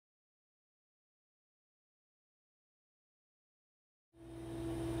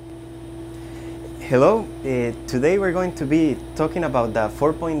Hello, today we're going to be talking about the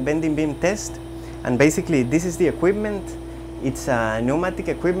 4-point bending beam test, and basically this is the equipment. It's a pneumatic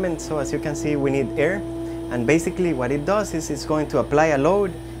equipment, so as you can see we need air, and basically what it does is it's going to apply a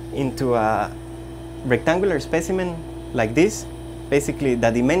load into a rectangular specimen like this. Basically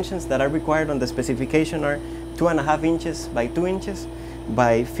the dimensions that are required on the specification are 2.5 inches by 2 inches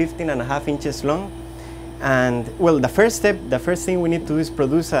by 15.5 inches long. And well, the first thing we need to do is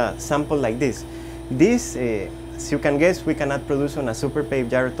produce a sample like this. This, as you can guess, we cannot produce on a super pave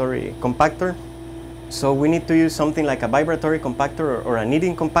gyratory compactor. So we need to use something like a vibratory compactor or a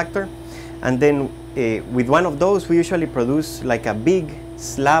kneading compactor. And then with one of those, we usually produce like a big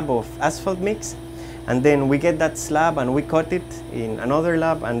slab of asphalt mix. And then we get that slab and we cut it in another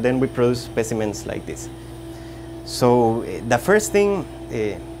lab, and then we produce specimens like this. So the first thing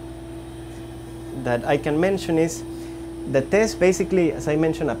that I can mention is the test basically, as I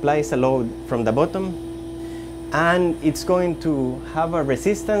mentioned, applies a load from the bottom, and it's going to have a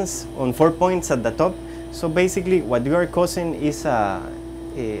resistance on 4 points at the top. So basically what you are causing is a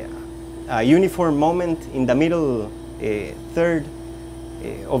uniform moment in the middle third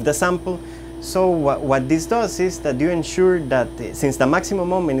of the sample. So what this does is that you ensure that since the maximum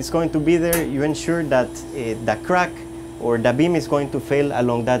moment is going to be there, you ensure that the crack or the beam is going to fail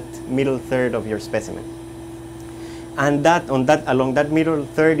along that middle third of your specimen. And along that middle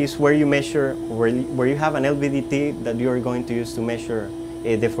third is where you measure, where you have an LVDT that you are going to use to measure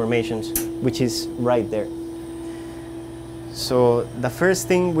deformations, which is right there. So the first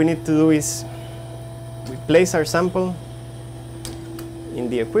thing we need to do is we place our sample in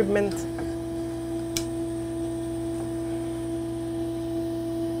the equipment.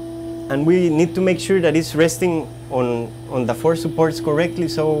 And we need to make sure that it's resting on the 4 supports correctly.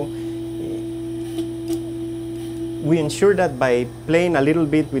 So we ensure that by playing a little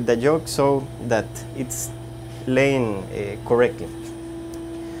bit with the jog so that it's laying correctly.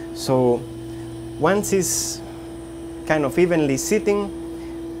 So once it's kind of evenly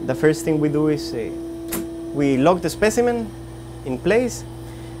sitting, the first thing we do is we lock the specimen in place,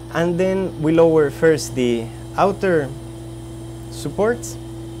 and then we lower first the outer supports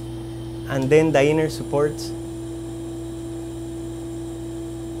and then the inner supports.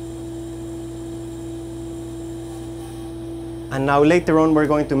 And now later on we're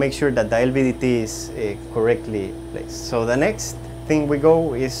going to make sure that the LVDT is correctly placed. So the next thing we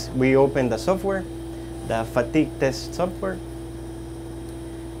go is we open the software, the fatigue test software.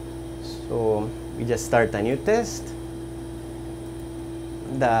 So we just start a new test.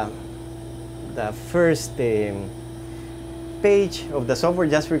 The first page of the software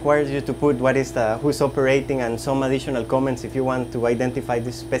just requires you to put what is who's operating and some additional comments if you want to identify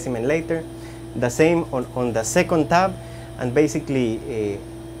this specimen later. The same on the second tab, and basically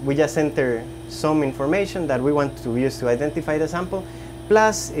we just enter some information that we want to use to identify the sample,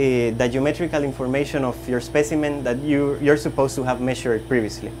 plus the geometrical information of your specimen that you're supposed to have measured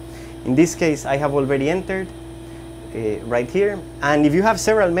previously. In this case, I have already entered right here, and if you have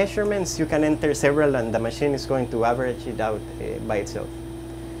several measurements, you can enter several and the machine is going to average it out by itself.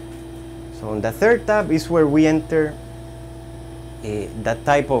 So on the third tab is where we enter the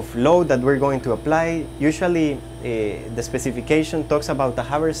type of load that we're going to apply. Usually the specification talks about a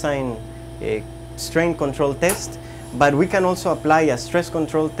Habersign strain control test, but we can also apply a stress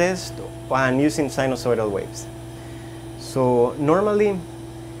control test and using sinusoidal waves. So normally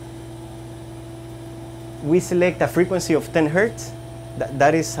we select a frequency of 10 Hertz.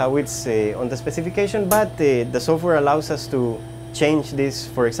 That is how it's on the specification, but the software allows us to change this.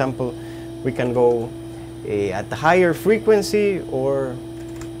 For example, we can go at a higher frequency or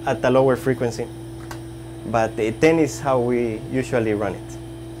at a lower frequency, but 10 is how we usually run it.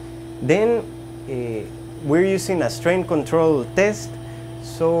 Then we're using a strain control test,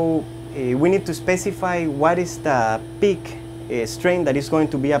 so we need to specify what is the peak strain that is going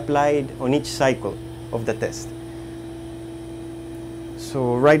to be applied on each cycle of the test.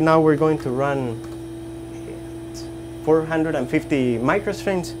 So right now we're going to run 450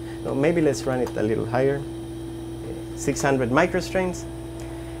 microstrains. No, maybe let's run it a little higher, 600 microstrains.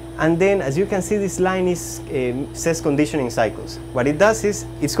 And then as you can see, this line is says conditioning cycles. What it does is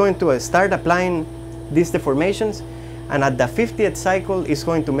it's going to start applying these deformations, and at the 50th cycle it's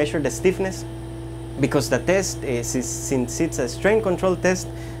going to measure the stiffness, because the test since it's a strain control test,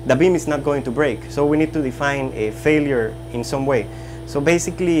 the beam is not going to break, so we need to define a failure in some way. So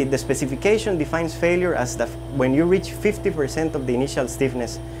basically the specification defines failure as when you reach 50% of the initial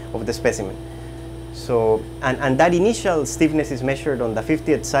stiffness of the specimen. So and that initial stiffness is measured on the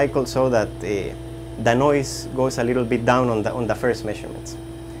 50th cycle, so that the noise goes a little bit down on the first measurements.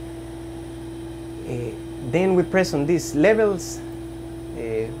 Then we press on this levels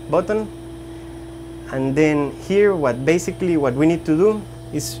button, and then here what we need to do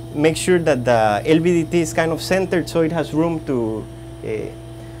is make sure that the LVDT is kind of centered so it has room to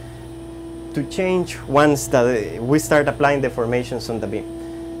change once we start applying deformations on the beam.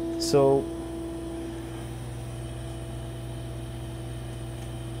 So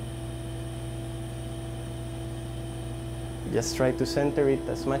just try to center it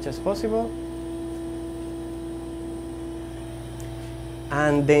as much as possible.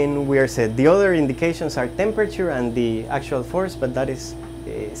 And then we are set. The other indications are temperature and the actual force, but that is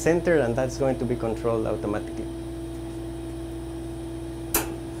centered and that's going to be controlled automatically.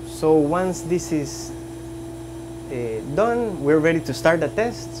 So once this is done, we're ready to start the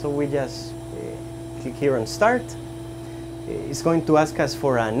test. So we just click here on start. It's going to ask us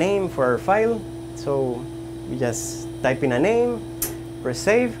for a name for our file. So we just type in a name, press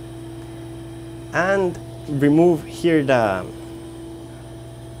save, and remove here the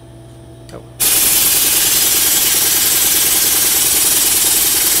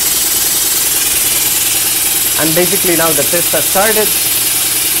and basically now the test has started.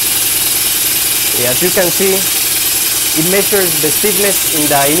 As you can see, it measures the stiffness in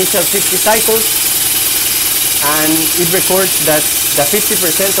the initial 50 cycles, and it records that the 50%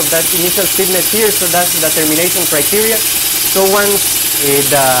 of that initial stiffness here, so that's the termination criteria. So once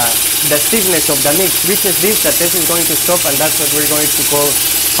the stiffness of the mix reaches this, the test is going to stop, and that's what we're going to call,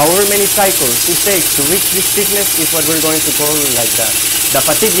 however many cycles it takes to reach this stiffness is what we're going to call like the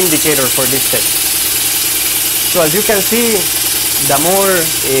fatigue indicator for this test. So as you can see, the more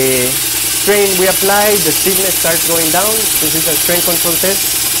strain we apply, the stiffness starts going down. This is a strain control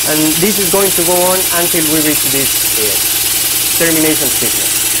test, and this is going to go on until we reach this termination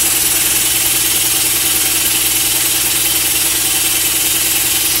stiffness.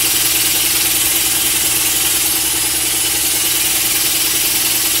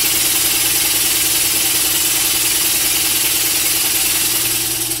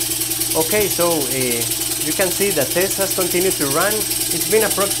 Okay, so you can see the test has continued to run. It's been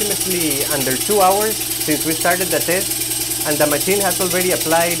approximately under 2 hours since we started the test, and the machine has already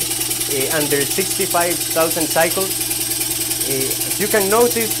applied under 65,000 cycles. As you can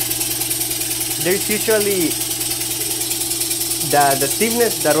notice, there's usually the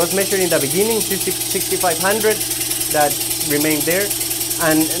stiffness that was measured in the beginning, 6500, that remained there,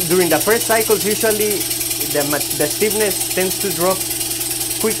 and during the first cycles usually the stiffness tends to drop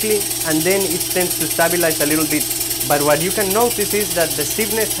quickly, and then it tends to stabilize a little bit. But what you can notice is that the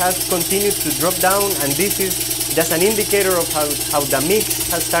stiffness has continued to drop down, and this is just an indicator of how the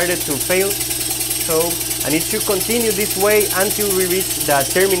mix has started to fail. So, and it should continue this way until we reach the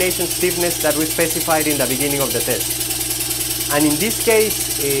termination stiffness that we specified in the beginning of the test. And in this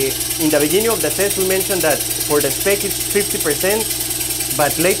case, in the beginning of the test we mentioned that for the spec it's 50%,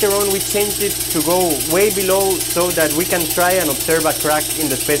 but later on we changed it to go way below so that we can try and observe a crack in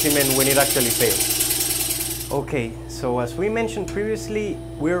the specimen when it actually fails. Okay, so as we mentioned previously,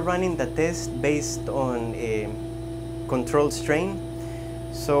 we're running the test based on a controlled strain.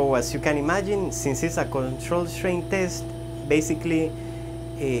 So as you can imagine, since it's a controlled strain test, basically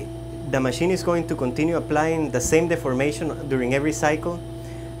the machine is going to continue applying the same deformation during every cycle,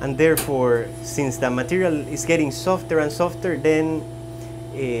 and therefore, since the material is getting softer and softer, then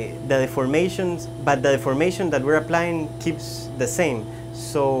the deformation that we're applying keeps the same.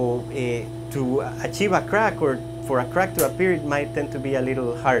 So to achieve a crack, or for a crack to appear, it might tend to be a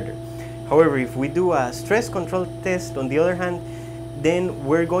little harder. However, if we do a stress control test, on the other hand, then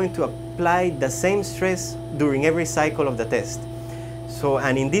we're going to apply the same stress during every cycle of the test. So,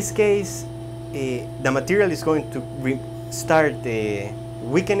 and in this case, the material is going to start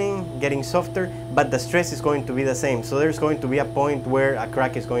weakening, getting softer, but the stress is going to be the same. So there's going to be a point where a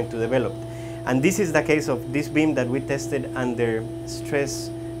crack is going to develop. And this is the case of this beam that we tested under stress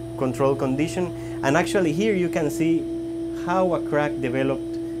control condition. And actually here you can see how a crack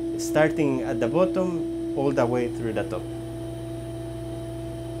developed starting at the bottom all the way through the top.